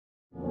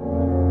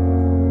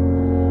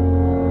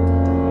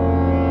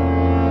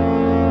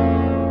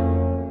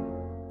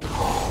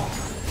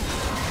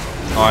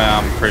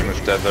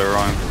both dead though,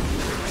 Ryan.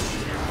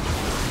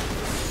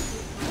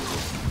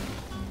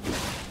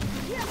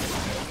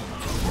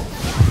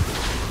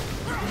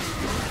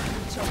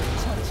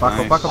 Back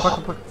up, back up, back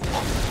up, back up.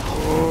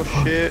 Oh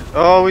shit.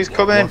 Oh, he's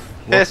coming.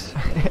 Piss.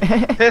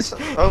 Piss.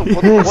 Oh,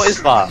 what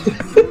is that?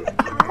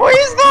 What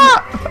is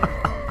that?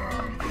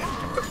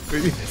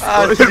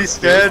 Ah, he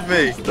scared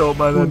me. Stop,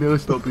 man, I nearly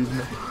stopped breathing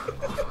there.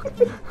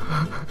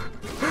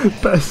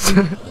 Piss.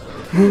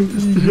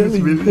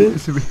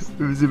 It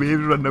was a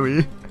wave running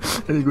away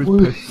and he goes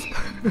piss.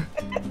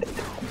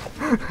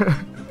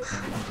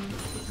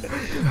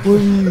 What are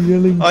you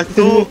yelling? I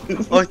thought it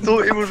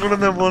was one of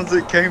them ones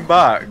that came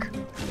back.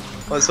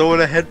 Like, so I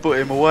want to headbutt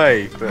him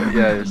away, but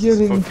yeah, it's just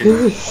Yelling fucking...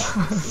 piss.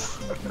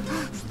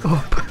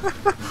 Stop.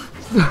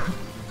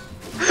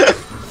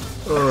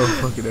 Oh,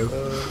 fucking hell.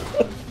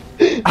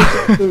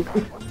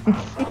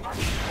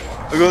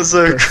 I got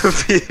so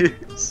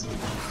confused.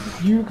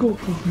 You got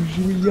confused,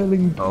 you were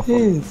yelling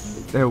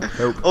piss. Help,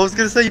 help. I was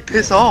going to say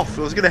piss off,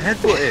 I was going to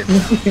headbutt him.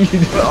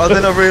 But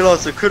then I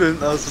realised I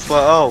couldn't, I was just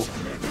like, oh,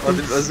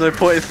 there's no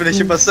point in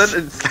finishing my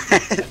sentence.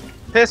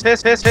 Piss,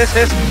 piss, piss, piss,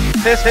 piss,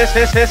 piss, piss,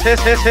 piss, piss,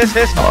 piss, piss, piss,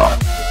 piss.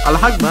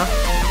 Alhagma.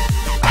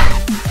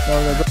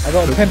 I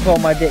got a pimple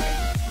on my dick.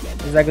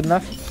 Is that good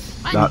enough?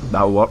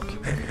 That'll work.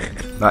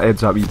 That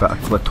adds a wee bit of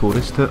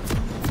clitoris to it.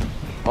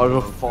 I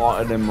just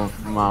farted in my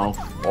mouth.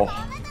 Oh.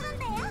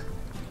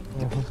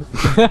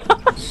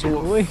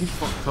 So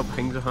fucked up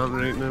things are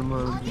happening right now,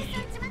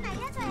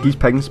 man. These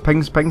pings.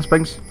 I'm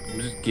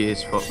just gay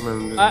as fuck,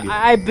 man.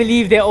 I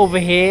believe they're over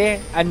here,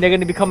 and they're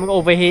gonna be coming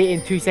over here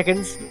in 2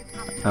 seconds.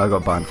 I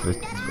got banned for it.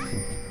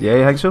 Yeah,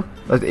 you think so?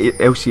 That's the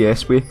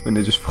LCS way, when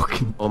they just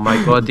fucking Oh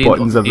my god,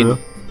 buttons everywhere.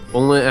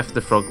 only if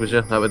the frog was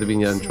here, that would have been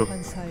your intro.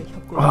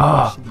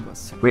 Ah,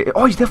 wait,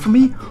 oh, he's there for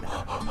me.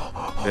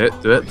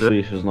 Do it.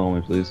 Please,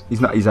 normally, please. He's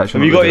not. He's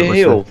actually. Have you not got your there,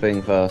 heal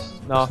thing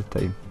first? No. what's the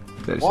time?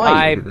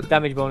 Why? 5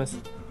 damage bonus.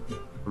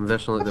 I'm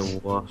definitely the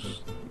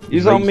worst.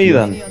 Use it on me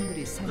then.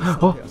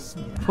 Oh,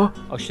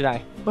 Oh, should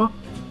I? Oh.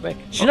 Wait,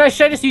 should I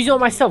just use it on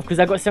myself because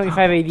I got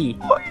 75 AD? he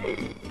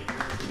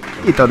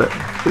done it.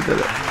 He did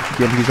it.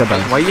 Give him a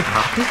dance. Why are you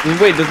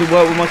happy? Wait, does it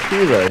work with my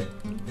Q though?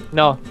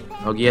 No.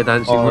 I'll give you a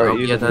dance, Oh, I'll right, give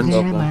you you a just dance.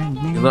 stop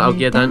then. I'll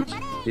give you a dance.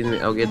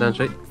 I'll give you a dance,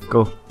 right?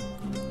 Go.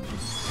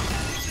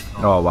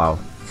 Oh wow,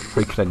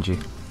 quite cringy.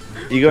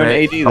 You going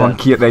Right. AD then? I want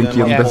Kieran, then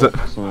Kieran Yeah. does it.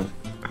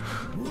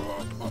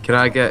 Can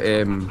I get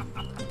a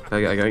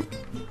gank?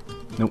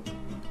 Nope.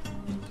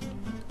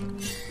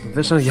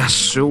 This one, yes,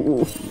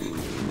 so.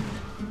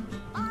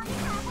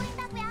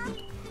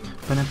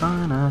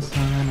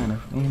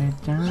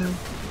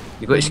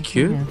 You got his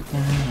Q?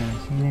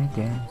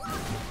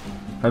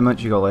 How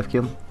much you got left,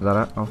 Kieran? Is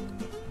that it? Oh,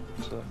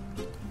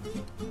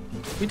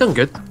 You done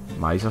good.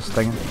 miser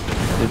stinging.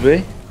 Did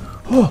we?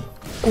 Oh,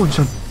 go on,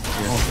 son.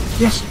 Oh.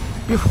 Yes,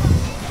 beautiful.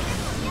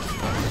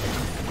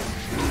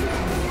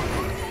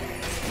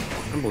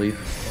 I believe.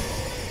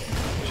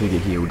 Should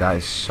get healed. That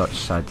is such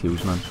sad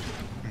heals, man.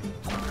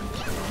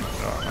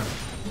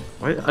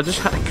 Why? I just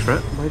hit a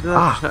crit. Why did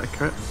I just hit a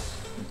crit?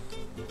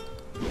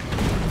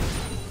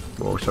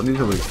 Whoa, somebody's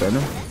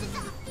overextending.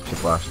 She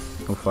flashed.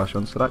 No flash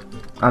on Stack.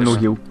 And no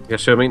heal. Yeah,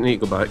 so I might need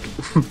to go back.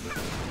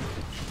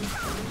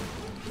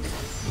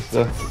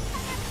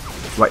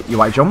 Right, you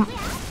want to jump?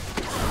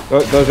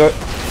 Go.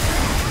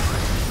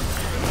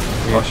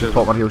 Oh, she's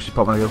popping her heal. She's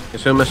popping her heal. You're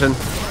still missing.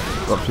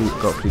 Got three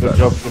Good bits.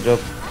 job. You're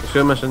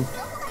still missing.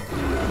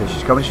 Yeah,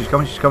 she's coming. E.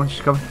 Yeah,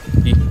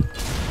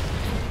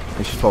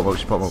 she's popping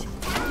out.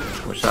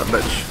 Watch that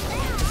bitch.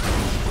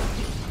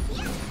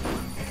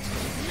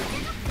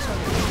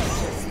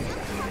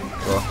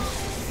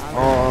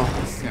 Oh,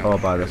 Oh,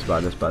 bad, this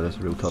real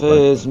top bad.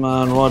 Fizz,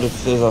 man, why did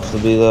Fizz have to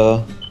be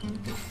there?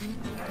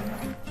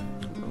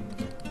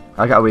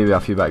 I got away with a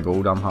few bit of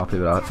gold, I'm happy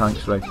with that,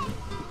 thanks, right.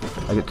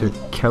 I get 2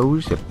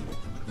 kills, yep.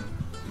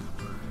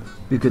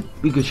 We good,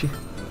 she.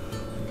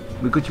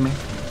 We good, you, man.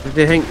 What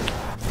do you think?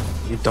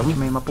 You You, dumb?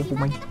 man, my bubble,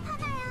 man.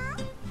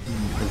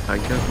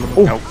 Thank you.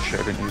 Oh. Ouch, I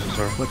didn't use it,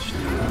 sorry. What's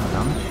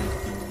damage?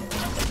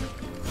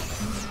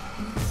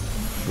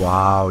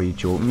 Wow, you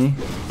joking me?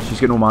 She's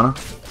got no mana.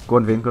 Go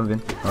on, Vayne.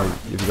 Alright,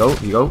 here you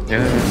go.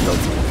 Yeah.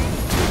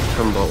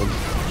 Come bottom.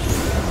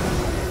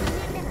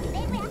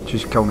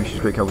 She's killed me, she's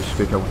great kill. Oh,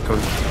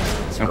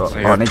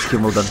 Oh, nice kill,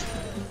 well done.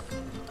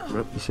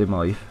 Rip. You saved my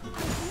life.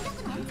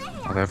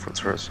 Oh, they've got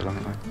turrets still,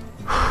 haven't they?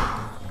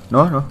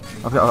 No,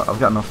 I've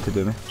got enough to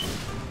do me.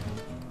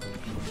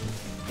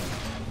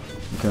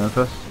 You coming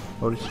for us,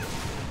 Boris?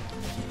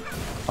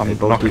 I'm Hey,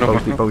 balls knocking deep,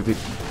 up. balls deep.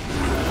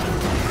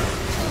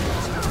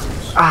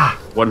 Ah!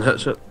 One hit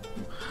shit.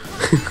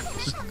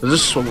 I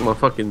just swung my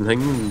fucking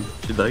thing and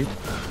she died.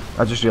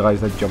 I just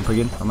realised I'd jump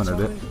again. I'm an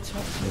idiot.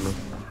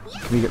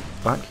 Can we get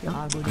back here?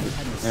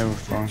 Yeah, we're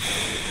fine.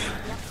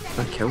 Did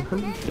I kill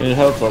him? You need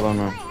help on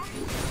now.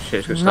 Shit,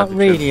 it's gonna Not start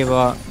really,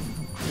 but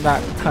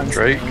that cunt's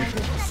Drake?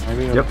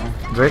 Maybe? Yep,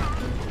 Drake.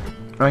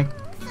 Right.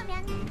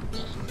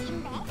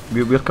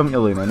 We're coming to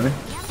lane anyway.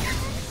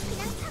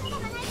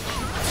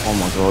 Oh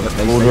my god,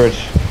 Nice, Aldridge.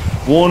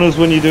 Warn us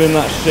when you're doing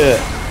that shit.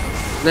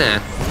 Nah,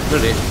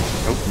 ready.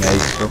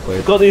 Nice, well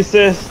played. Got the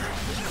assist.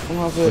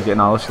 We're getting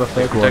Alistair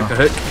there, go Take on. the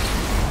hook.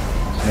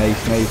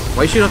 Nice, nice.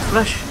 Why is she not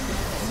flash?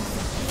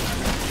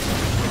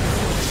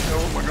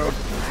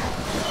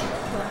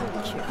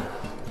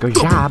 Go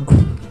jab.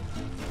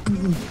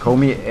 Call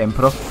me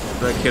Emperor.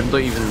 Right, Kieran,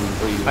 don't even.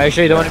 Are you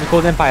sure you don't want to be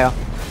called Empire?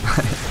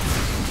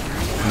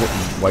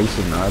 Why are you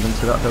saying that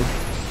into that though?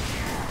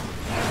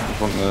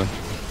 Want the...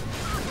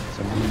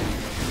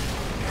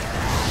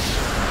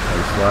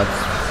 Nice lads.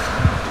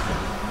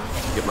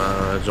 Get my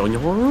Zonya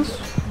horns.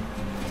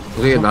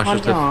 Look at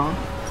Nash's too.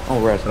 Oh,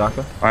 red.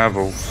 Straka. I have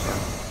all.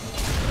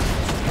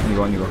 You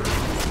go on, you go.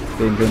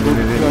 Ding, ding, ding,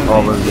 ding, ding.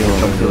 Oh, we'll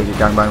get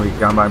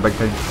gangbang, big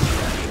time.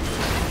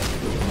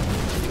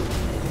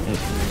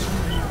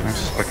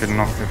 Nice. I can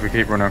knock, if we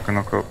keep running I can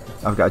knock up.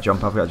 I've got to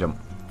jump.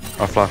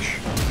 I'll flash.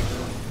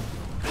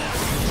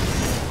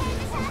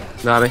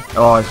 Nari.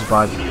 Oh, this is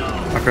bad.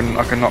 I can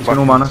knock back.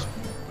 No mana.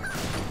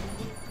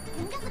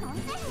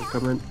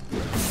 Come in.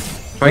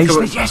 Try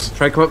come up. Yes.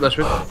 Try come up this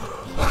way.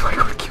 Oh my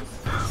god, kill.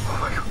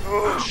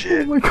 Oh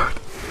shit. Oh my god.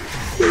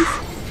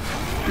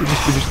 You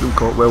just still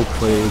caught. Well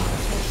played.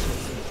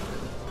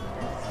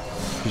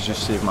 You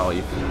just saved my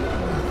life.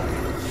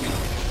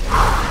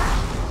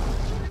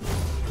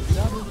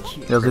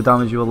 There's the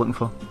damage you were looking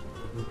for.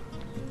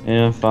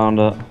 Yeah, found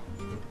it.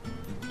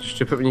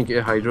 Stupid when you get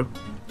a Hydro.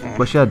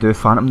 What should I do?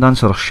 Phantom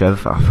Dancer or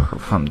Shiv? I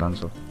forgot Phantom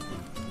Dancer.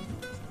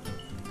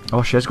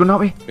 Oh, Shiv's going that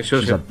way? Yeah,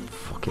 she's a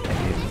fucking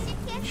idiot.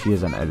 She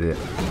is an idiot.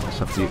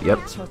 It's up to you. Yep.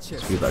 It's a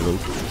bit of gold.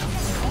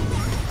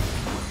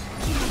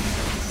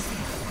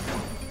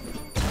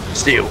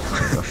 Steal.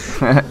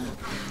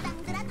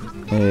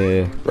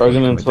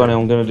 Rogan and 20,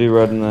 I'm gonna do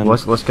red and then...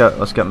 Let's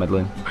get mid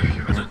lane.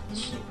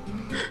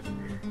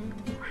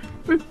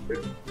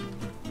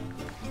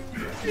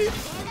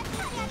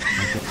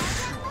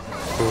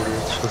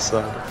 It's so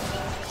sad.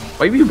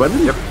 Why are you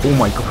winning? Yep. Oh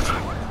my god.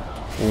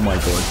 Oh my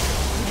god.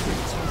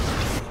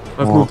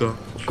 I've Oh. no doubt.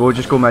 Go,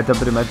 just go mid,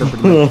 everybody mid.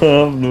 I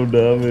have no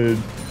damage.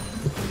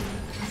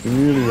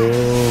 Leave me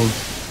alone.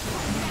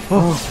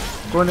 Oh,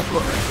 go on the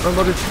floor. Run,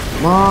 loaded.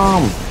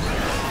 Mom!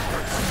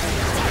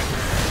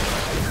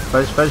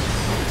 Fizz.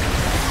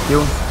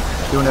 Heal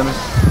enemy.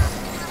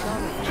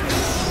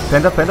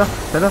 Penta.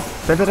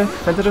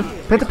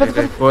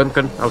 Go on,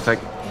 Kieran. I'll take.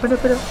 Penta.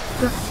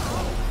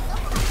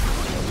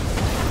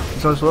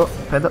 It's on slow.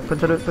 Penta. No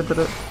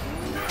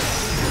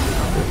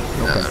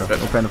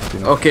penta for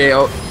you. Okay,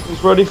 I'll.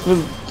 He's ready for...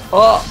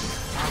 Oh!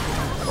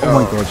 Oh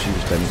my god, she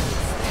was dead.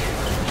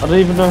 I don't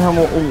even know how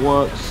my ult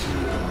works.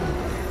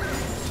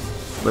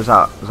 Was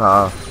that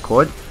a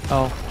code?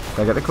 Oh.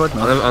 Did I get the code?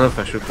 No.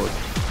 Unofficial code.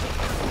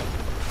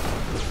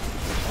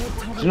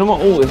 Do you know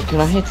what ult is? Can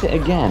I hit it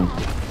again?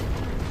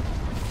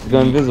 To go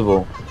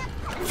invisible?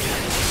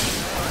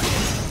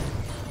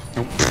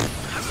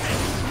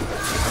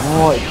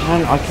 Oh,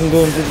 I can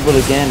go invisible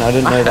again. I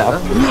didn't know that.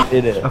 I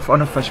did it.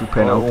 Unofficial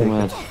pen, I'll take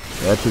man. it. Yeah,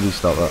 I had to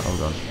restart that,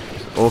 hold on.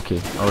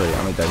 Okay, alright,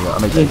 I might die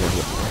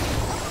here.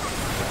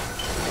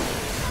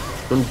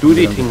 Don't do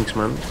these things,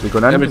 man. We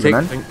going in? Emily, We take.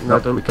 going in? No,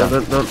 We don't. can't.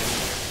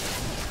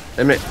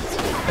 Emily.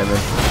 Emily.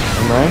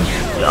 Am I?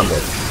 Yeah, I'm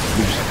dead.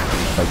 You just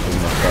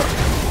fighting like that.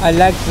 I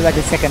lagged for like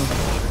a second.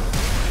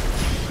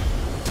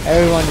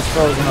 Everyone is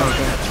frozen on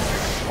screen.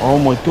 Oh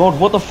my god,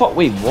 what the fuck?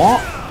 Wait,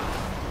 what?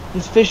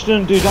 This fish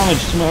didn't do damage,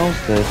 someone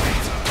else did.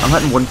 I'm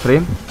hitting one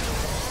frame.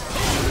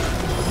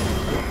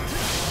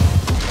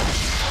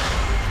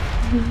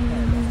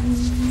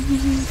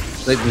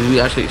 Like, did we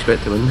actually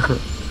expect to win?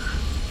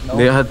 No.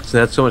 They had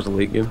so much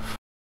late game.